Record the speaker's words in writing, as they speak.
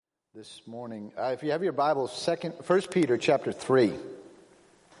this morning. If you have your Bibles, 1 Peter chapter 3.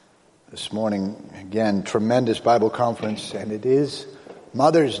 This morning, again, tremendous Bible conference, and it is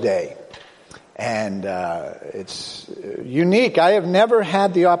Mother's Day. And it's unique. I have never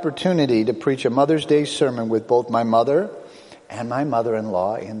had the opportunity to preach a Mother's Day sermon with both my mother and my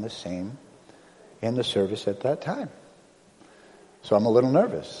mother-in-law in the service at that time. So I'm a little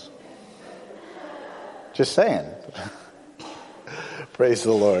nervous. Just saying. Praise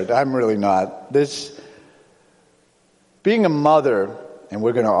the Lord. I'm really not. Being a mother, and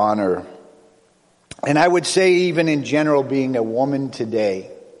we're going to honor, and I would say even in general, being a woman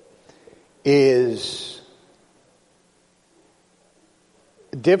today is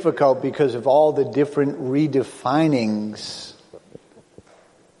difficult because of all the different redefinings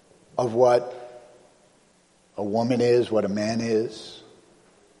of what a woman is, what a man is.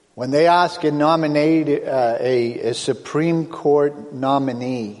 When they ask and nominate a Supreme Court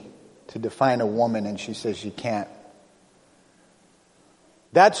nominee to define a woman, and she says she can't.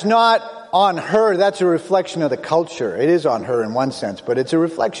 That's not on her, that's a reflection of the culture. It is on her in one sense, but it's a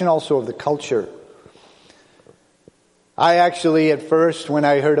reflection also of the culture. I actually, at first, when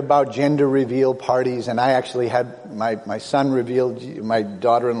I heard about gender reveal parties, and I actually had my son revealed, my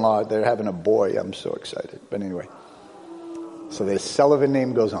daughter-in-law, they're having a boy. I'm so excited. But anyway. So the Sullivan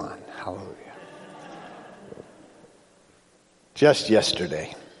name goes on. Hallelujah. Just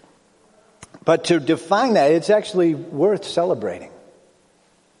yesterday. But to define that, it's actually worth celebrating.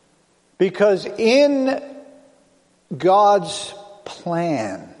 Because in God's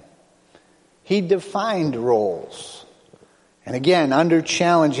plan, He defined roles. And again, under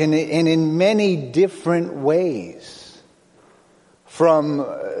challenge and in many different ways. From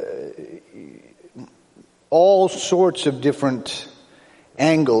all sorts of different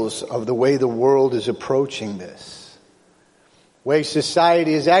angles of the way the world is approaching this. Way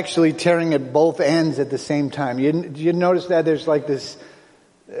society is actually tearing at both ends at the same time. You notice that there's like this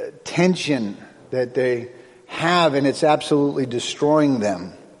tension that they have, and it's absolutely destroying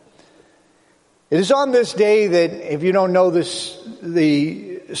them. It is on this day that, if you don't know the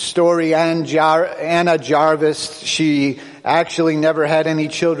story, Anna Jarvis, she actually never had any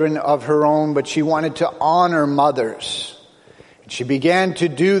children of her own, but she wanted to honor mothers. She began to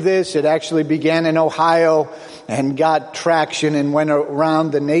do this. It actually began in Ohio and got traction and went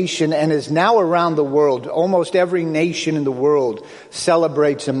around the nation and is now around the world. Almost every nation in the world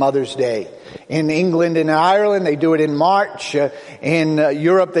celebrates a Mother's Day. In England and Ireland, they do it in March. In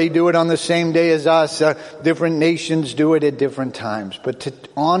Europe, they do it on the same day as us. Different nations do it at different times. But to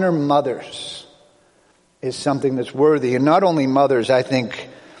honor mothers is something that's worthy. And not only mothers, I think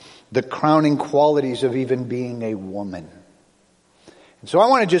the crowning qualities of even being a woman. And so I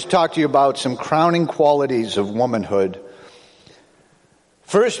want to just talk to you about some crowning qualities of womanhood.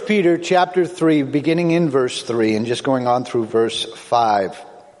 1 Peter chapter 3, beginning in verse 3 and just going on through verse 5.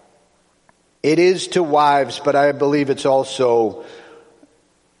 It is to wives, but I believe it's also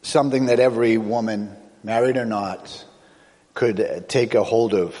something that every woman, married or not, could take a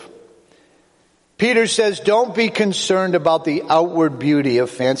hold of. Peter says, don't be concerned about the outward beauty of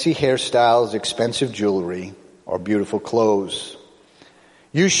fancy hairstyles, expensive jewelry, or beautiful clothes.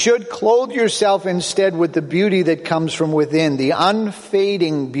 You should clothe yourself instead with the beauty that comes from within, the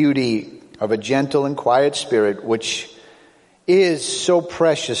unfading beauty of a gentle and quiet spirit, which is so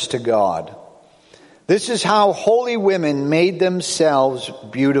precious to God. This is how holy women made themselves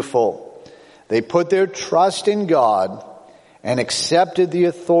beautiful. They put their trust in God and accepted the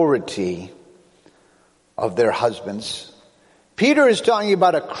authority of their husbands. Peter is talking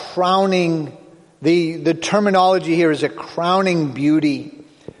about a crowning, the terminology here is a crowning beauty.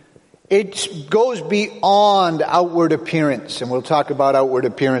 It goes beyond outward appearance, and we'll talk about outward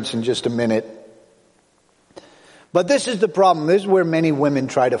appearance in just a minute. But this is the problem. This is where many women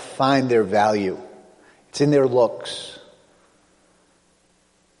try to find their value. It's in their looks.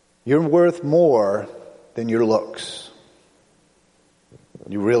 You're worth more than your looks.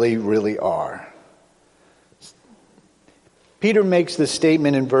 You really, really are. Peter makes the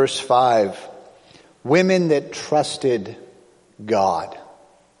statement in verse 5, women that trusted God.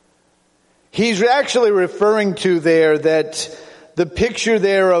 He's actually referring to there that the picture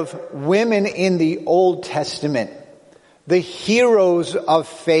there of women in the Old Testament, the heroes of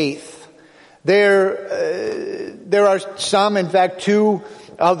faith. There are some, in fact, 2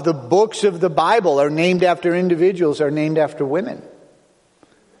 of the books of the Bible are named after individuals, are named after women.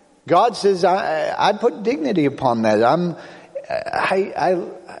 God says, I put dignity upon that.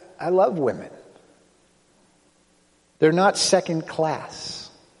 I love women. They're not second class.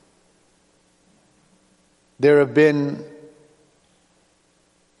 There have been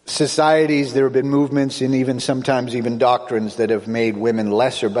societies, there have been movements and even sometimes even doctrines that have made women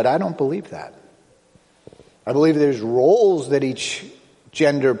lesser, but I don't believe that. I believe there's roles that each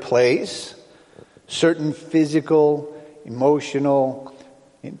gender plays, certain physical, emotional,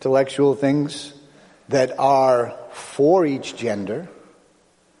 intellectual things that are for each gender,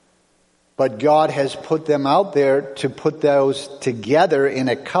 but God has put them out there to put those together in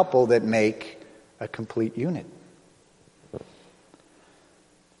a couple that make a complete unit. I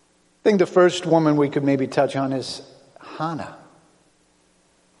think the first woman we could maybe touch on is Hannah.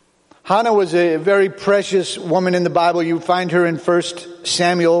 Hannah was a very precious woman in the Bible. You find her in 1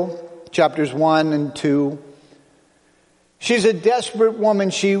 Samuel chapters 1 and 2. She's a desperate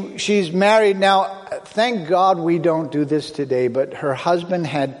woman. She's married. Now, thank God we don't do this today, but her husband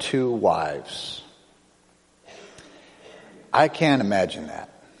had 2 wives. I can't imagine that.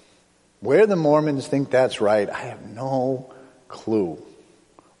 Where the Mormons think that's right, I have no clue.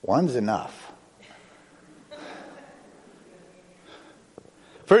 One's enough.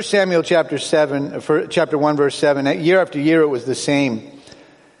 1 Samuel chapter 1 verse 7, year after year it was the same.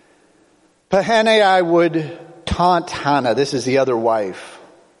 Peninnah would taunt Hannah, this is the other wife,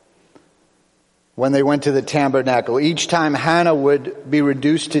 when they went to the tabernacle. Each time Hannah would be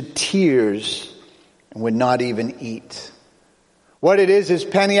reduced to tears and would not even eat. What it is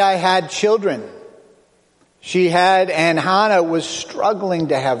Peninnah had children. She had, and Hannah was struggling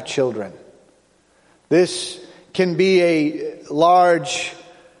to have children. This can be a large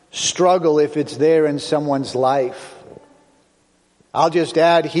struggle if it's there in someone's life. I'll just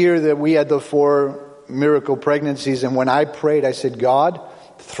add here that we had the 4 miracle pregnancies, and when I prayed, I said, God,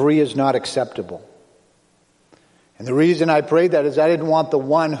 3 is not acceptable. And the reason I prayed that is I didn't want the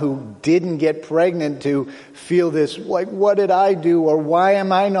one who didn't get pregnant to feel this, like, what did I do? Or why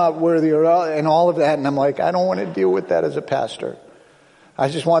am I not worthy? And all of that. And I'm like, I don't want to deal with that as a pastor. I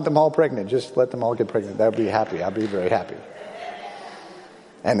just want them all pregnant. Just let them all get pregnant. That would be happy. I'd be very happy.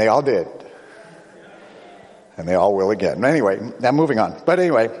 And they all did. And they all will again. Anyway, now moving on. But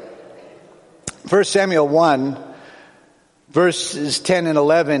anyway, 1 Samuel 1, verses 10 and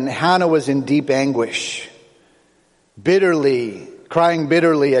 11, Hannah was in deep anguish, crying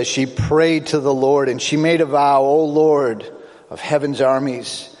bitterly as she prayed to the Lord. And she made a vow, O Lord of heaven's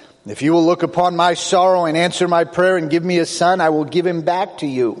armies, if you will look upon my sorrow and answer my prayer and give me a son, I will give him back to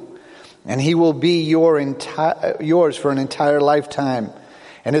you. And he will be yours for an entire lifetime.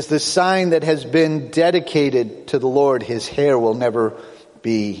 And as the sign that has been dedicated to the Lord, his hair will never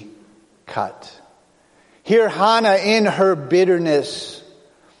be cut. Here Hannah in her bitterness.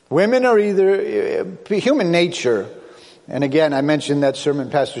 Women are either human nature. And again, I mentioned that sermon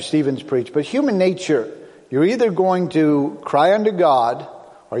Pastor Stevens preached. But human nature, you're either going to cry unto God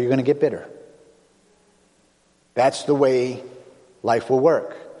or you're going to get bitter. That's the way life will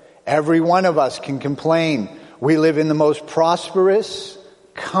work. Every one of us can complain. We live in the most prosperous,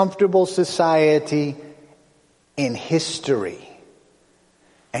 comfortable society in history.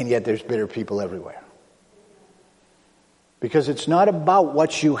 And yet there's bitter people everywhere. Because it's not about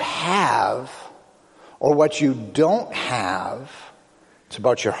what you have or what you don't have. It's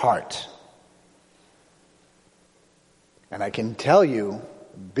about your heart. And I can tell you,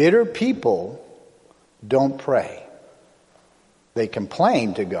 bitter people don't pray. They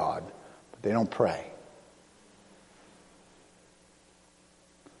complain to God, but they don't pray.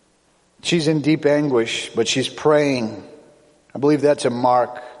 She's in deep anguish, but she's praying. I believe that's a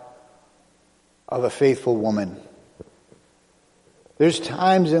mark of a faithful woman. There's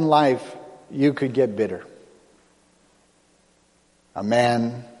times in life you could get bitter. A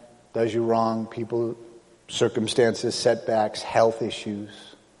man does you wrong, people, circumstances, setbacks, health issues,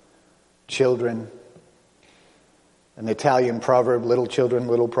 children. An Italian proverb, little children,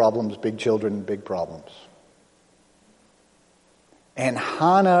 little problems, big children, big problems. And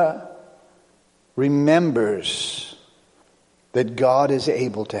Hannah remembers that God is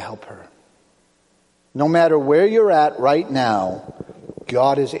able to help her. No matter where you're at right now,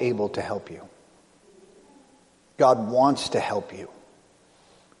 God is able to help you. God wants to help you.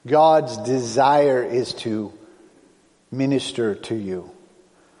 God's desire is to minister to you.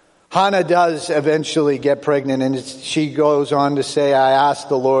 Hannah does eventually get pregnant, and she goes on to say, I asked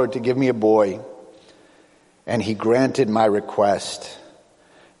the Lord to give me a boy, and he granted my request.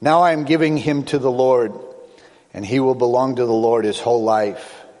 Now I am giving him to the Lord, and he will belong to the Lord his whole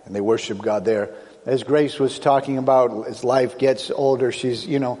life. And they worship God there. As Grace was talking about, as life gets older, she's,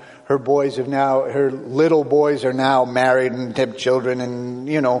 her little boys are now married and have children and,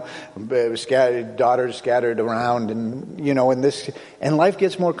 daughters scattered around and life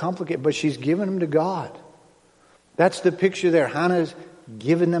gets more complicated, but she's given them to God. That's the picture there. Hannah's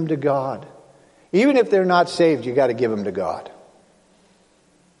giving them to God. Even if they're not saved, you got to give them to God.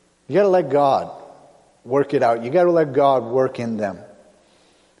 You got to let God work it out. You got to let God work in them.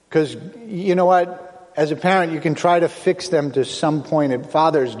 Because you know what? As a parent, you can try to fix them to some point. And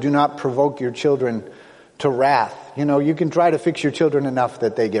fathers, do not provoke your children to wrath. You know, you can try to fix your children enough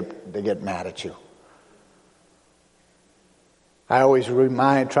that they get mad at you. I always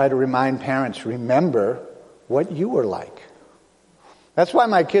try to remind parents, remember what you were like. That's why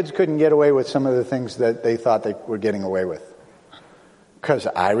my kids couldn't get away with some of the things that they thought they were getting away with. Because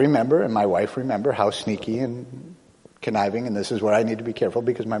I remember, and my wife remember, how sneaky and conniving, and this is where I need to be careful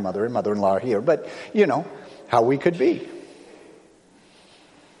because my mother and mother-in-law are here, but, you know, how we could be.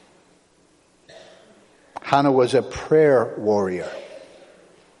 Hannah was a prayer warrior,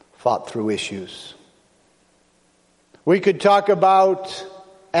 fought through issues. We could talk about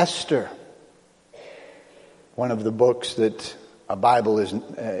Esther, one of the books that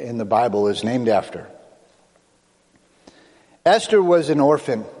in the Bible is named after. Esther was an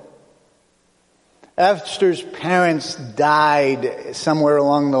orphan. Esther's parents died somewhere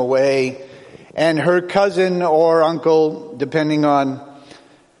along the way, and her cousin or uncle, depending on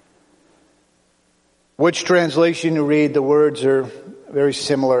which translation you read, the words are very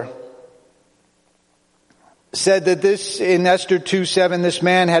similar, said that in Esther 2:7, this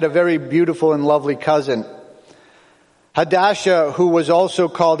man had a very beautiful and lovely cousin, Hadassah, who was also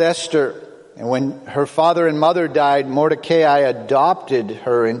called Esther. And when her father and mother died, Mordecai adopted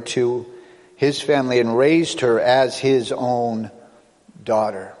her into his family and raised her as his own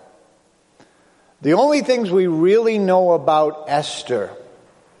daughter. The only things we really know about Esther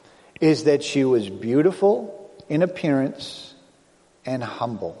is that she was beautiful in appearance and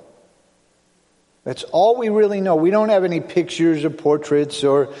humble. That's all we really know. We don't have any pictures or portraits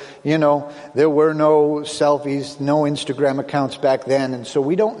or, there were no selfies, no Instagram accounts back then. And so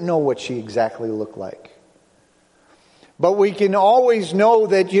we don't know what she exactly looked like. But we can always know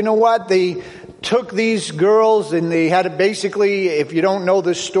that, you know what, they took these girls and they had basically, if you don't know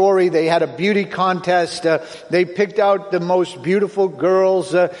the story, they had a beauty contest. They picked out the most beautiful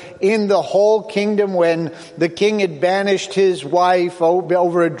girls in the whole kingdom when the king had banished his wife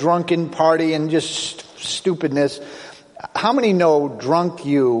over a drunken party and just stupidness. How many know drunk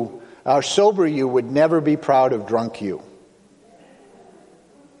you, or sober you, would never be proud of drunk you?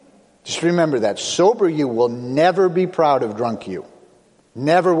 Just remember that. Sober you will never be proud of drunk you.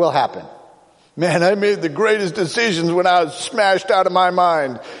 Never will happen. Man, I made the greatest decisions when I was smashed out of my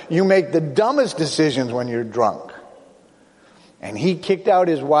mind. You make the dumbest decisions when you're drunk. And he kicked out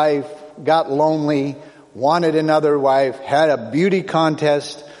his wife, got lonely, wanted another wife, had a beauty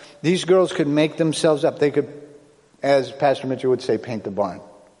contest. These girls could make themselves up. They could, as Pastor Mitchell would say, paint the barn.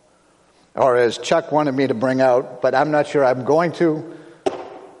 Or as Chuck wanted me to bring out, but I'm not sure I'm going to,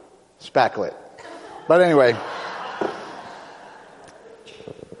 spackle it. But anyway,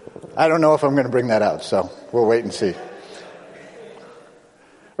 I don't know if I'm going to bring that out, so we'll wait and see.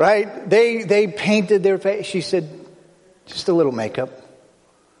 Right? They painted their face. She said, just a little makeup.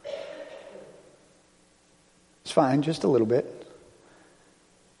 It's fine, just a little bit.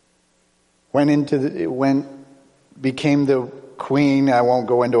 Became the queen. I won't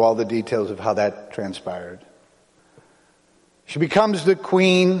go into all the details of how that transpired. She becomes the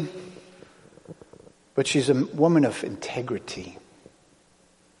queen, but she's a woman of integrity,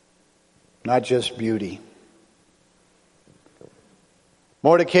 not just beauty.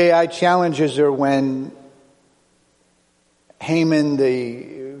 Mordecai challenges her when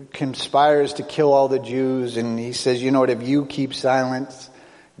Haman conspires to kill all the Jews, and he says, you know what, if you keep silent,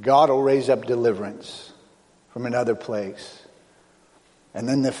 God will raise up deliverance from another place. And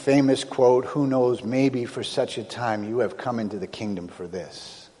then the famous quote, who knows, maybe for such a time you have come into the kingdom for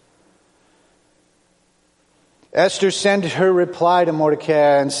this. Esther sent her reply to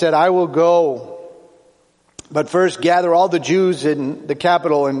Mordecai and said, I will go, but first gather all the Jews in the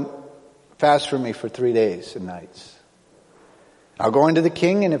capital and fast for me for 3 days and nights. I'll go into the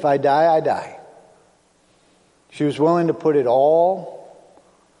king, and if I die, I die. She was willing to put it all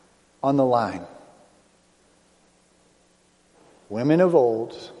on the line. Women of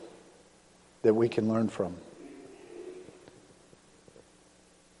old that we can learn from.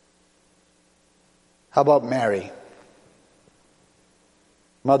 How about Mary?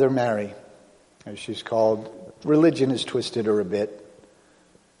 Mother Mary, as she's called. Religion has twisted her a bit.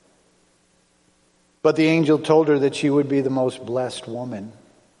 But the angel told her that she would be the most blessed woman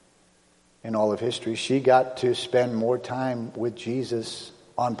in all of history. She got to spend more time with Jesus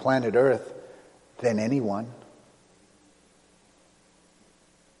on planet Earth than anyone.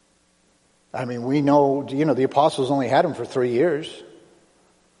 I mean, we know, the apostles only had him for 3 years.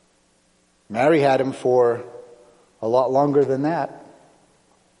 Mary had him for a lot longer than that.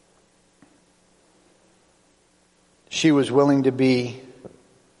 She was willing to be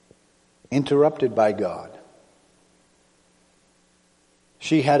interrupted by God.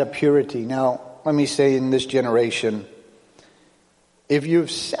 She had a purity. Now, let me say, in this generation, if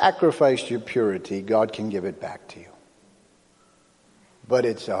you've sacrificed your purity, God can give it back to you. But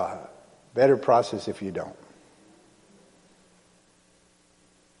it's a better process if you don't.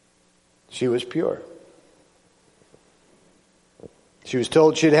 She was pure. She was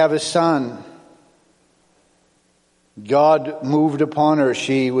told she'd have a son. God moved upon her.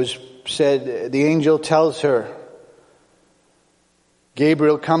 The angel tells her,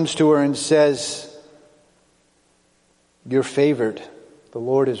 Gabriel comes to her and says, "You're favored. The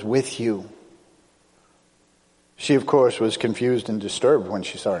Lord is with you." She, of course, was confused and disturbed when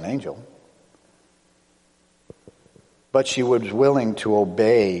she saw an angel. But she was willing to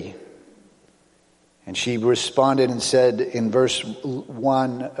obey. And she responded and said in verse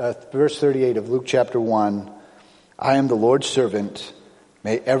 38 of Luke chapter 1, "I am the Lord's servant.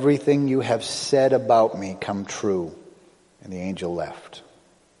 May everything you have said about me come true." And the angel left.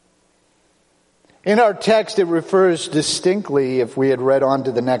 In our text, it refers distinctly, if we had read on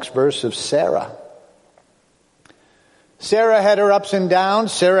to the next verse, of Sarah. Sarah had her ups and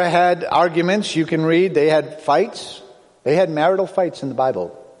downs. Sarah had arguments. You can read. They had fights. They had marital fights in the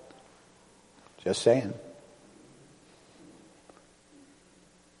Bible. Just saying.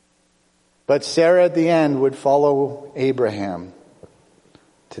 But Sarah at the end would follow Abraham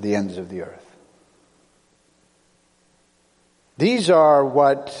to the ends of the earth. These are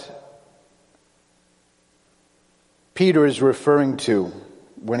what Peter is referring to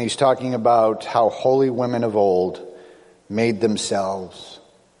when he's talking about how holy women of old made themselves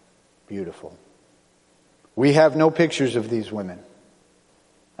beautiful. We have no pictures of these women.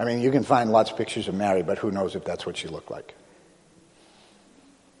 I mean, you can find lots of pictures of Mary, but who knows if that's what she looked like.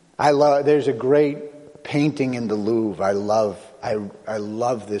 There's a great painting in the Louvre. I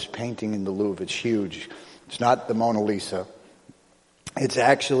love this painting in the Louvre. It's huge. It's not the Mona Lisa. It's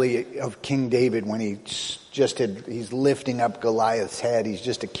actually of King David when he's lifting up Goliath's head. He's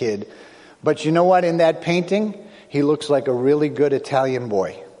just a kid. But you know what? In that painting, he looks like a really good Italian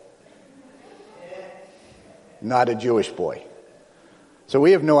boy. Not a Jewish boy. So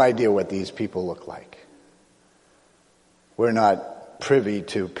we have no idea what these people look like. We're not privy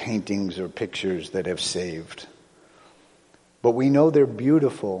to paintings or pictures that have saved. But we know they're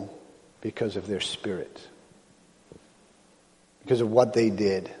beautiful because of their spirit. Because of what they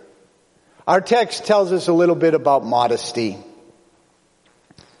did. Our text tells us a little bit about modesty.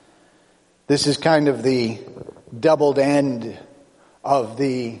 This is kind of the doubled end of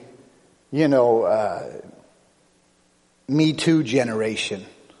the, Me Too generation.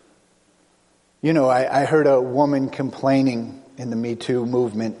 I heard a woman complaining in the Me Too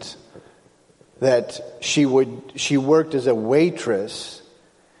movement that she worked as a waitress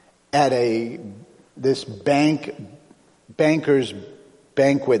at this banker's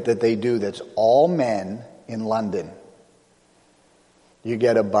banquet that they do that's all men in London. You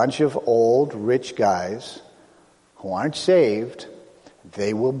get a bunch of old rich guys who aren't saved.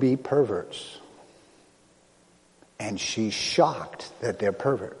 They will be perverts. And she's shocked that they're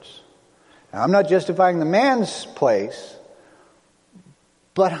perverts. Now, I'm not justifying the man's place,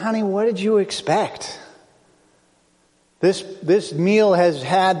 but honey, what did you expect? This meal has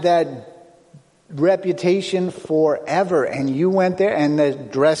had that reputation forever, and you went there, and the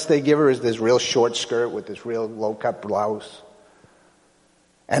dress they give her is this real short skirt with this real low-cut blouse.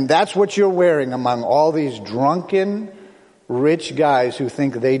 And that's what you're wearing among all these drunken, rich guys who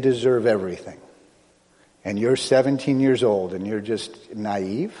think they deserve everything. And you're 17 years old and you're just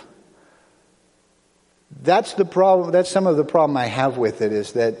naive. That's the problem. That's some of the problem I have with it,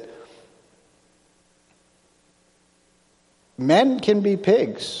 is that men can be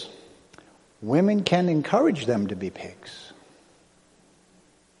pigs. Women can encourage them to be pigs.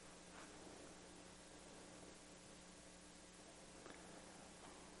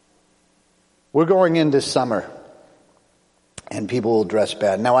 We're going into summer and people will dress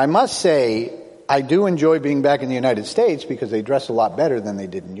bad. Now, I must say, I do enjoy being back in the United States because they dress a lot better than they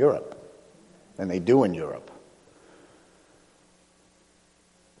did in Europe, than they do in Europe.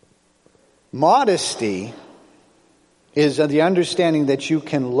 Modesty is the understanding that you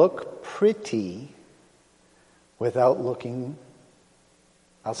can look pretty without looking,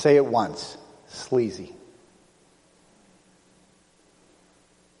 I'll say it once, sleazy.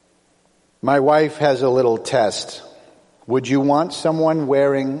 My wife has a little test. Would you want someone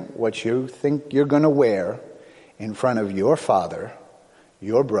wearing what you think you're going to wear in front of your father,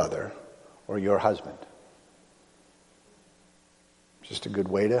 your brother, or your husband? Just a good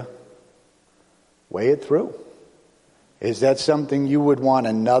way to weigh it through. Is that something you would want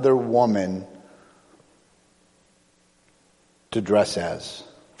another woman to dress as?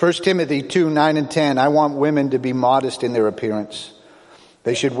 1 Timothy 2:9-10, I want women to be modest in their appearance.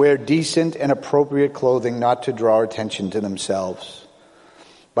 They should wear decent and appropriate clothing, not to draw attention to themselves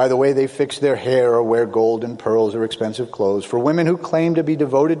by the way they fix their hair or wear gold and pearls or expensive clothes. For women who claim to be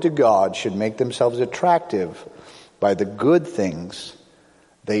devoted to God should make themselves attractive by the good things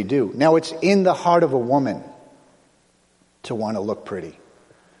they do. Now, it's in the heart of a woman to want to look pretty.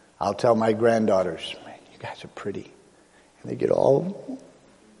 I'll tell my granddaughters, man, you guys are pretty. And they get all,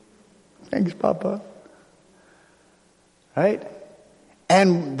 thanks, Papa. Right?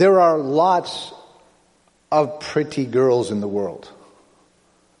 And there are lots of pretty girls in the world.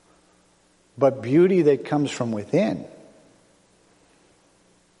 But beauty that comes from within.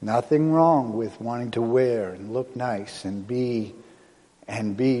 Nothing wrong with wanting to wear and look nice and be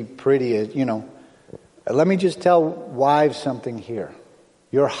pretty, you know. Let me just tell wives something here.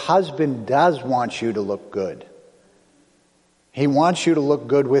 Your husband does want you to look good. He wants you to look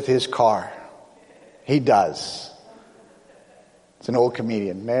good with his car. He does. It's an old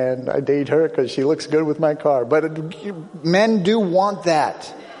comedian. Man, I date her because she looks good with my car. But men do want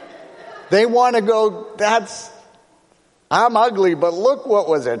that. They want to go, I'm ugly, but look what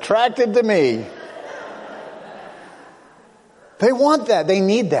was attracted to me. They want that. They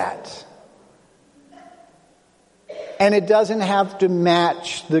need that. And it doesn't have to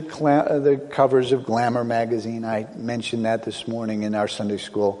match the covers of Glamour magazine. I mentioned that this morning in our Sunday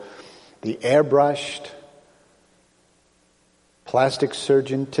school. The airbrushed, plastic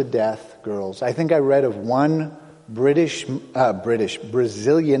surgeon to death girls. I think I read of one Brazilian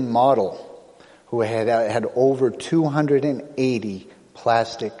model who had over 280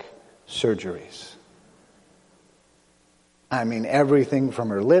 plastic surgeries. I mean, everything from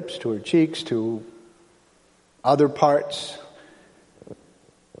her lips to her cheeks to other parts.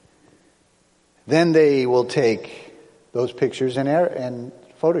 Then they will take those pictures and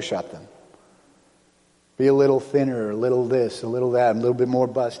Photoshop them. Be a little thinner, a little this, a little that, a little bit more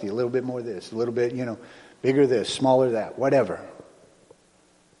busty, a little bit more this, a little bit, bigger this, smaller that, whatever.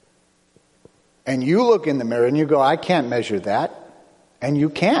 And you look in the mirror and you go, I can't measure that. And you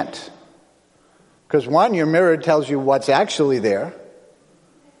can't. Because one, your mirror tells you what's actually there.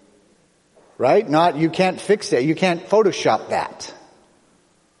 Right? You can't fix that. You can't Photoshop that.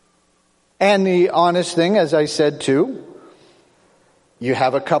 And the honest thing, as I said too, you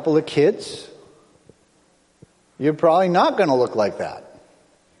have a couple of kids, you're probably not going to look like that.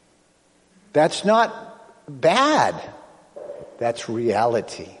 That's not bad. That's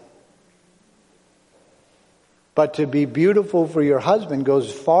reality. But to be beautiful for your husband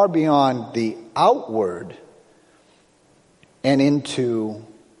goes far beyond the outward and into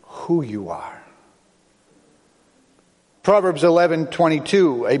who you are. Proverbs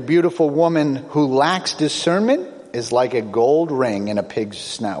 11:22, a beautiful woman who lacks discernment is like a gold ring in a pig's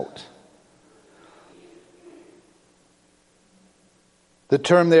snout. The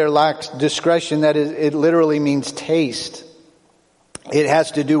term there, lacks discretion, that is, it literally means taste. It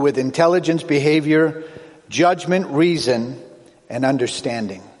has to do with intelligence, behavior, judgment, reason, and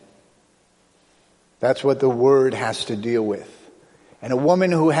understanding. That's what the word has to deal with. And a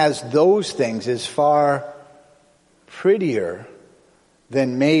woman who has those things is far prettier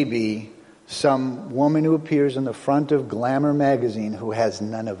than maybe some woman who appears in the front of Glamour magazine who has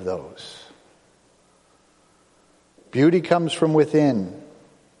none of those. Beauty comes from within.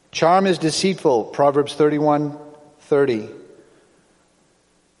 Charm is deceitful, Proverbs 31:30.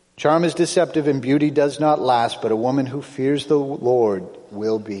 Charm is deceptive and beauty does not last, but a woman who fears the Lord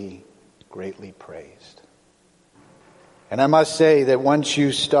will be greatly praised. And I must say that once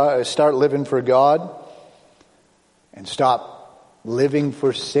you start living for God and stop living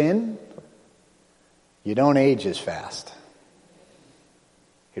for sin, you don't age as fast.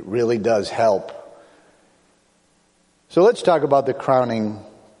 It really does help. So let's talk about the crowning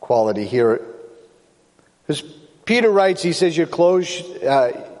quality here. Because Peter writes, he says, you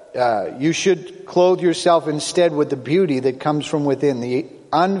should clothe yourself instead with the beauty that comes from within, the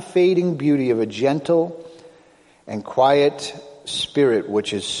unfading beauty of a gentle and quiet spirit,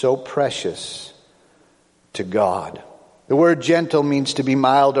 which is so precious to God. The word gentle means to be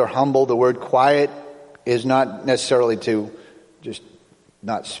mild or humble. The word quiet is not necessarily to just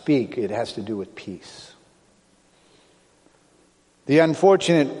not speak. It has to do with peace. The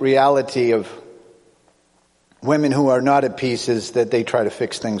unfortunate reality of women who are not at peace is that they try to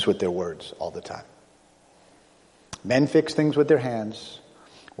fix things with their words all the time. Men fix things with their hands.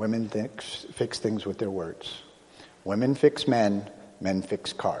 Women fix things with their words. Women fix men, men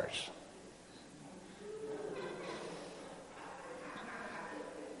fix cars.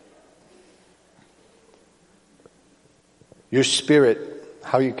 Your spirit,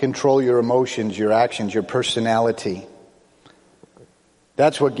 how you control your emotions, your actions, your personality.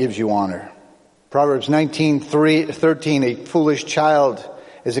 That's what gives you honor. Proverbs 19:13, a foolish child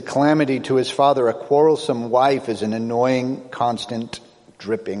is a calamity to his father. A quarrelsome wife is an annoying, constant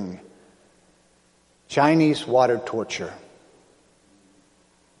dripping. Chinese water torture.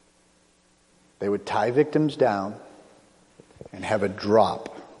 They would tie victims down and have a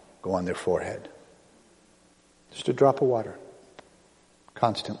drop go on their forehead. Just a drop of water.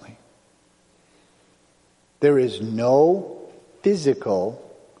 Constantly. There is no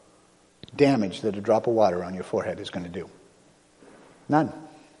physical damage that a drop of water on your forehead is going to do. None.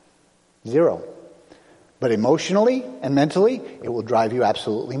 Zero. But emotionally and mentally, it will drive you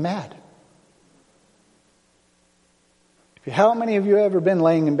absolutely mad. How many of you have ever been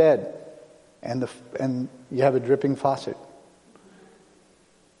laying in bed and you have a dripping faucet?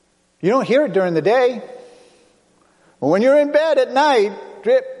 You don't hear it during the day. But when you're in bed at night,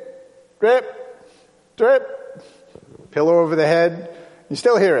 drip, drip, drip, pillow over the head, you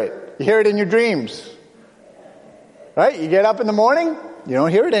still hear it. You hear it in your dreams. Right? You get up in the morning, you don't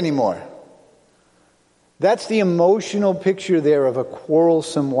hear it anymore. That's the emotional picture there of a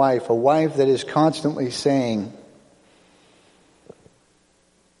quarrelsome wife, a wife that is constantly saying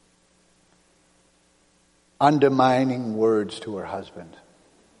undermining words to her husband.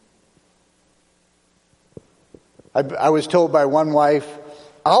 I was told by one wife,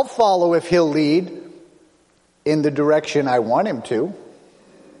 I'll follow if he'll lead in the direction I want him to.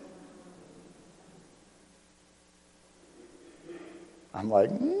 I'm like,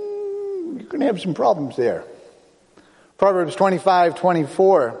 you're going to have some problems there. Proverbs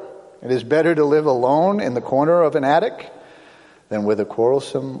 25:24, it is better to live alone in the corner of an attic than with a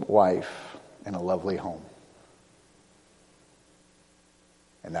quarrelsome wife in a lovely home.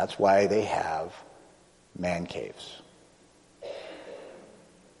 And that's why they have man caves.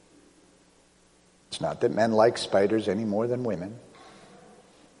 It's not that men like spiders any more than women.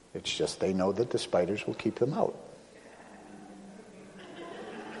 It's just they know that the spiders will keep them out.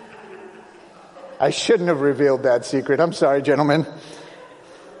 I shouldn't have revealed that secret. I'm sorry, gentlemen.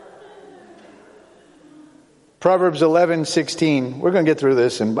 Proverbs 11:16. We're going to get through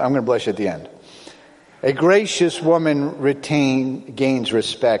this and I'm going to bless you at the end. A gracious woman gains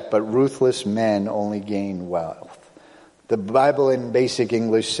respect, but ruthless men only gain wealth. The Bible in basic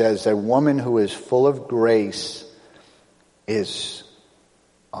English says a woman who is full of grace is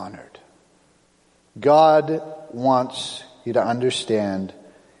honored. God wants you to understand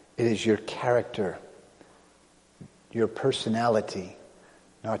it is your character, your personality,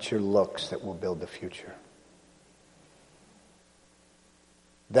 not your looks that will build the future.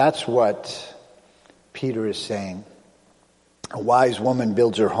 That's what Peter is saying. A wise woman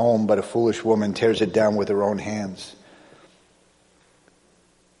builds her home, but a foolish woman tears it down with her own hands.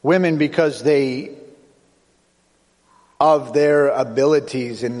 Women, because of their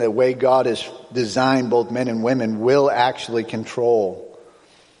abilities in the way God has designed both men and women, will actually control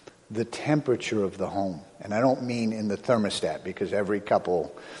the temperature of the home. And I don't mean in the thermostat, because every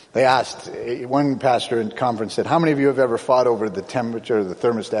couple, they asked, one pastor in conference said, how many of you have ever fought over the temperature of the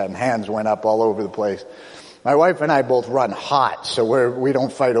thermostat? And hands went up all over the place. My wife and I both run hot, so we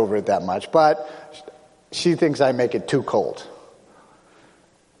don't fight over it that much. But she thinks I make it too cold.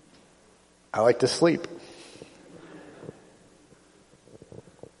 I like to sleep.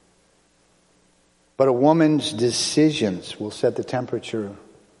 But a woman's decisions will set the temperature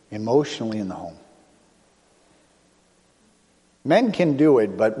emotionally in the home. Men can do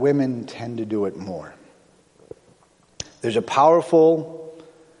it, but women tend to do it more. There's a power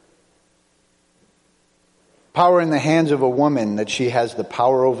in the hands of a woman that she has the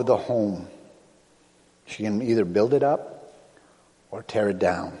power over the home. She can either build it up or tear it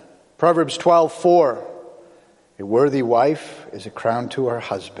down. Proverbs 12:4, a worthy wife is a crown to her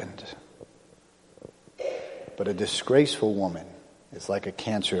husband, but a disgraceful woman is like a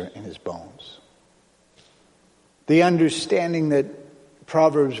cancer in his bones. The understanding that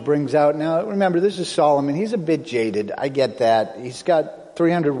Proverbs brings out. Now, remember, this is Solomon. He's a bit jaded. I get that. He's got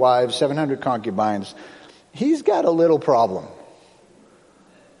 300 wives, 700 concubines. He's got a little problem.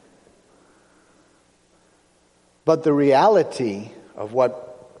 But the reality of what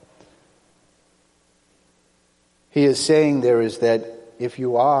he is saying there is that if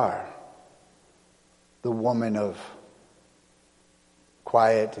you are the woman of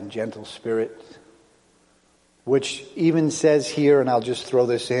quiet and gentle spirit, which even says here, and I'll just throw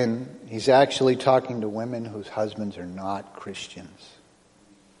this in, he's actually talking to women whose husbands are not Christians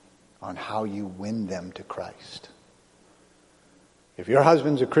on how you win them to Christ. If your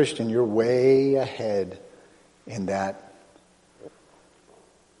husband's a Christian, you're way ahead in that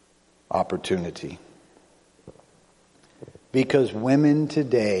opportunity. Because women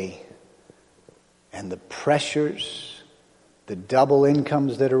today and the pressures, the double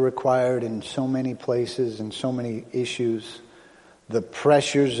incomes that are required in so many places and so many issues, the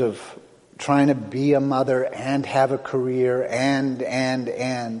pressures of trying to be a mother and have a career and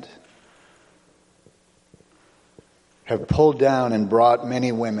have pulled down and brought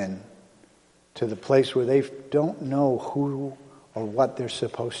many women to the place where they don't know who or what they're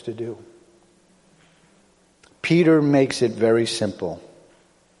supposed to do. Peter makes it very simple.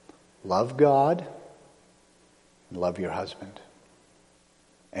 Love God and love your husband.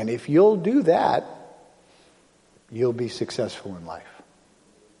 And if you'll do that, you'll be successful in life.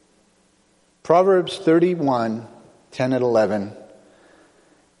 Proverbs 31, 10 and 11.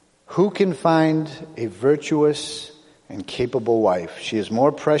 Who can find a virtuous and capable wife? She is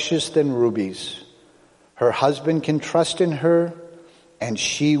more precious than rubies. Her husband can trust in her, and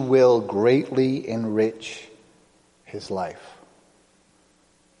she will greatly enrich his life.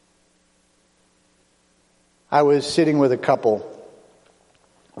 I was sitting with a couple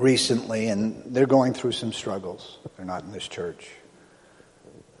recently, and they're going through some struggles. They're not in this church.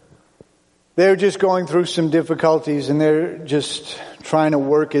 They're just going through some difficulties, and they're just trying to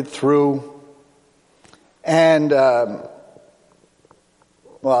work it through. And, I'll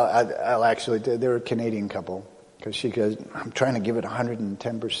actually, they're a Canadian couple, because she goes, I'm trying to give it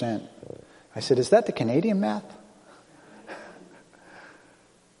 110%. I said, is that the Canadian math?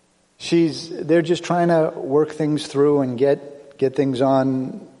 They're just trying to work things through and get things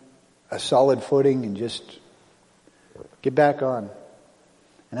on a solid footing and just get back on.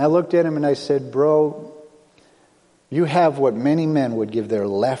 And I looked at him and I said, bro, you have what many men would give their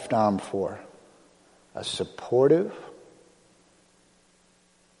left arm for. A supportive,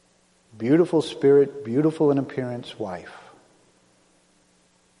 beautiful spirit, beautiful in appearance wife.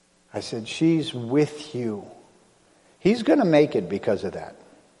 I said, she's with you. He's going to make it because of that.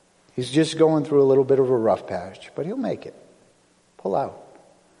 He's just going through a little bit of a rough patch, but he'll make it. Pull out.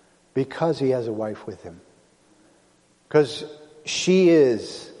 Because he has a wife with him. Because she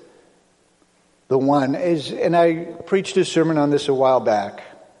is the one. And I preached a sermon on this a while back,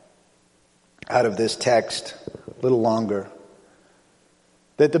 out of this text, a little longer.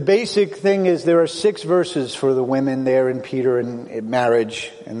 That the basic thing is there are 6 verses for the women there in Peter in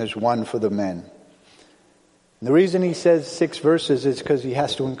marriage, and there's 1 for the men. And the reason he says 6 verses is because he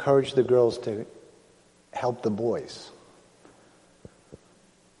has to encourage the girls to help the boys.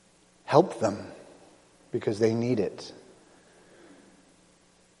 Help them, because they need it.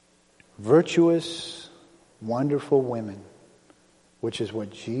 Virtuous, wonderful women, which is what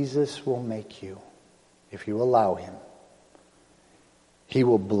Jesus will make you if you allow him. He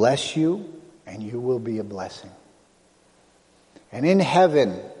will bless you, and you will be a blessing. And in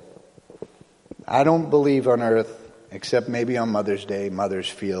heaven, I don't believe on earth, except maybe on Mother's Day, mothers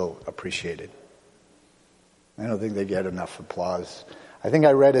feel appreciated. I don't think they get enough applause. I think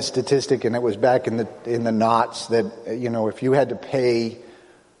I read a statistic, and it was back in the knots, that, if you had to pay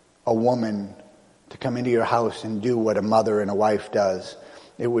a woman to come into your house and do what a mother and a wife does,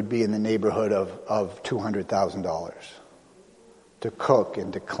 it would be in the neighborhood of $200,000. To cook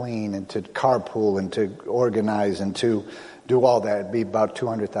and to clean and to carpool and to organize and to do all that. It'd be about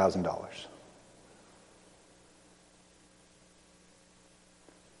 $200,000.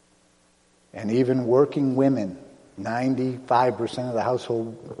 And even working women, 95% of the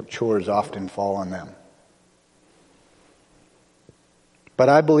household chores often fall on them. But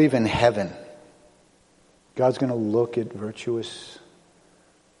I believe in heaven, God's going to look at virtuous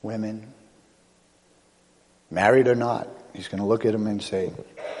women, married or not. He's going to look at them and say,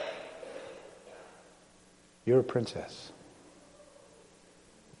 you're a princess.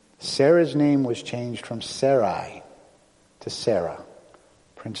 Sarah's name was changed from Sarai to Sarah,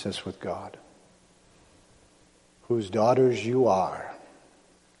 princess with God, whose daughters you are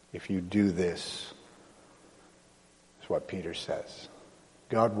if you do this, is what Peter says.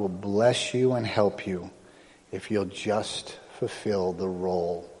 God will bless you and help you if you'll just fulfill the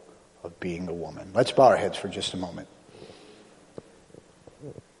role of being a woman. Let's bow our heads for just a moment.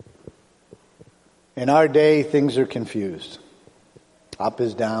 In our day, things are confused. Up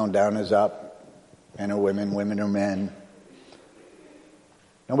is down, down is up. Men are women, women are men.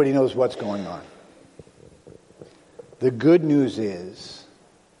 Nobody knows what's going on. The good news is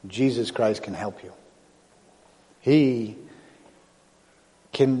Jesus Christ can help you. He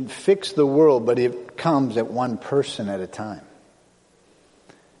can fix the world, but it comes at one person at a time.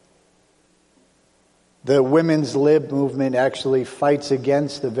 The women's lib movement actually fights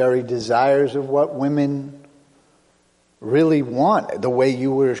against the very desires of what women really want, the way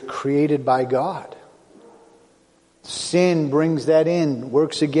you were created by God. Sin brings that in,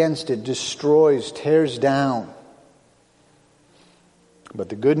 works against it, destroys, tears down. But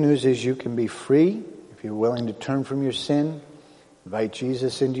the good news is you can be free if you're willing to turn from your sin, invite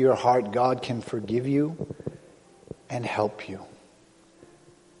Jesus into your heart. God can forgive you and help you.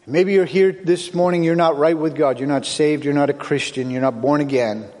 Maybe you're here this morning, you're not right with God, you're not saved, you're not a Christian, you're not born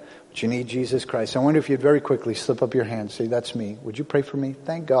again, but you need Jesus Christ. I wonder if you'd very quickly slip up your hand and say, that's me. Would you pray for me?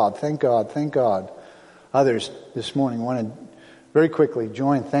 Thank God, thank God, thank God. Others this morning want to very quickly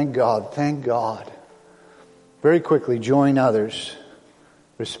join. Thank God, thank God. Very quickly join others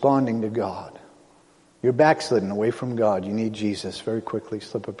responding to God. You're backslidden away from God. You need Jesus. Very quickly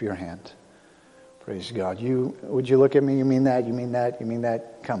slip up your hand. Praise God. Would you look at me? You mean that? You mean that? You mean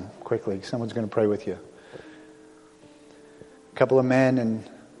that? Come quickly. Someone's going to pray with you. A couple of men and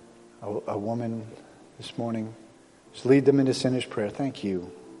a woman this morning. Just lead them into sinner's prayer. Thank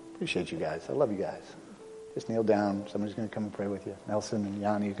you. Appreciate you guys. I love you guys. Just kneel down. Somebody's going to come and pray with you. Nelson and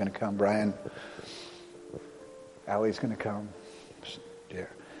Yanni are going to come. Brian. Allie's going to come. Dear.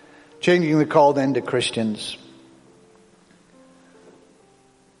 Changing the call then to Christians.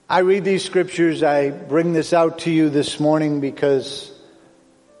 I read these scriptures, I bring this out to you this morning because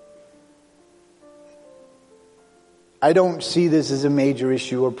I don't see this as a major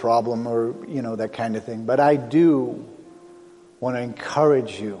issue or problem or, that kind of thing. But I do want to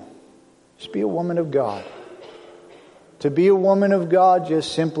encourage you. Just be a woman of God. To be a woman of God,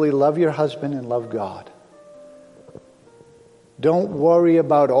 just simply love your husband and love God. Don't worry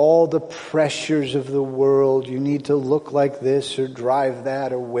about all the pressures of the world. You need to look like this or drive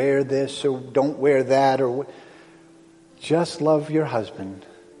that or wear this or don't wear that. Just love your husband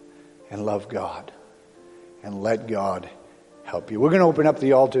and love God. And let God help you. We're going to open up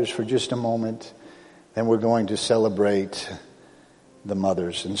the altars for just a moment. Then we're going to celebrate the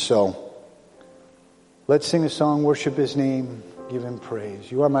mothers. And so, let's sing a song, worship His name, give Him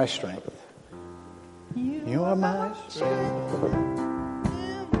praise. You are my strength. You are my strength.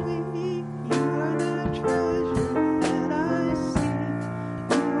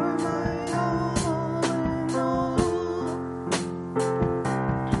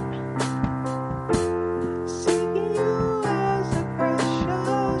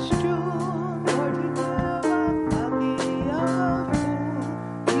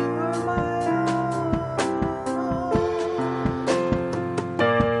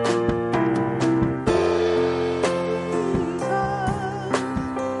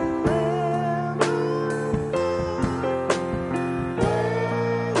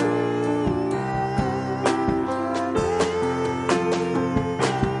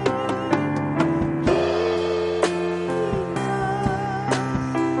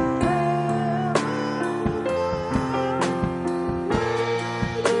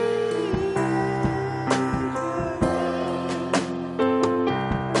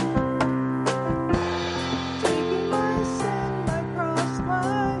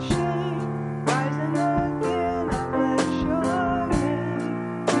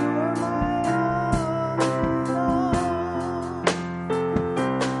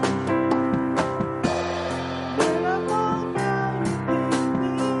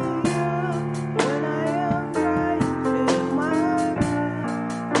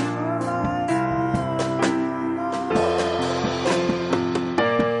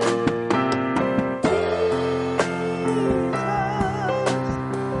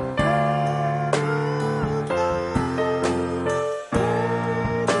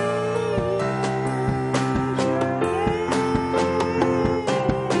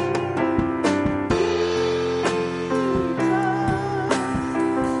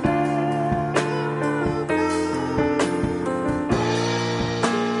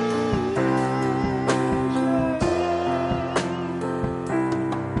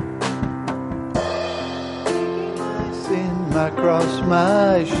 Across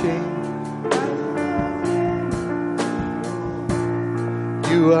my shame,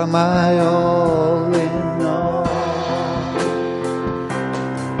 you are my all in all.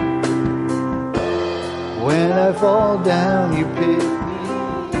 When I fall down, you pick me up.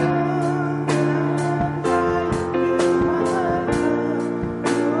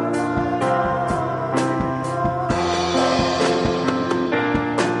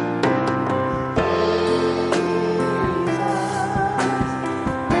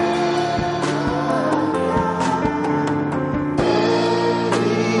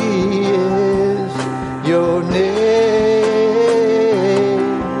 your name,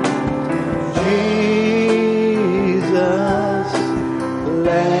 Jesus,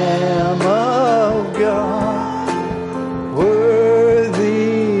 Lamb of God,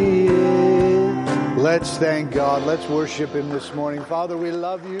 worthy is. Let's thank God. Let's worship Him this morning. Father, we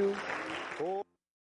love you.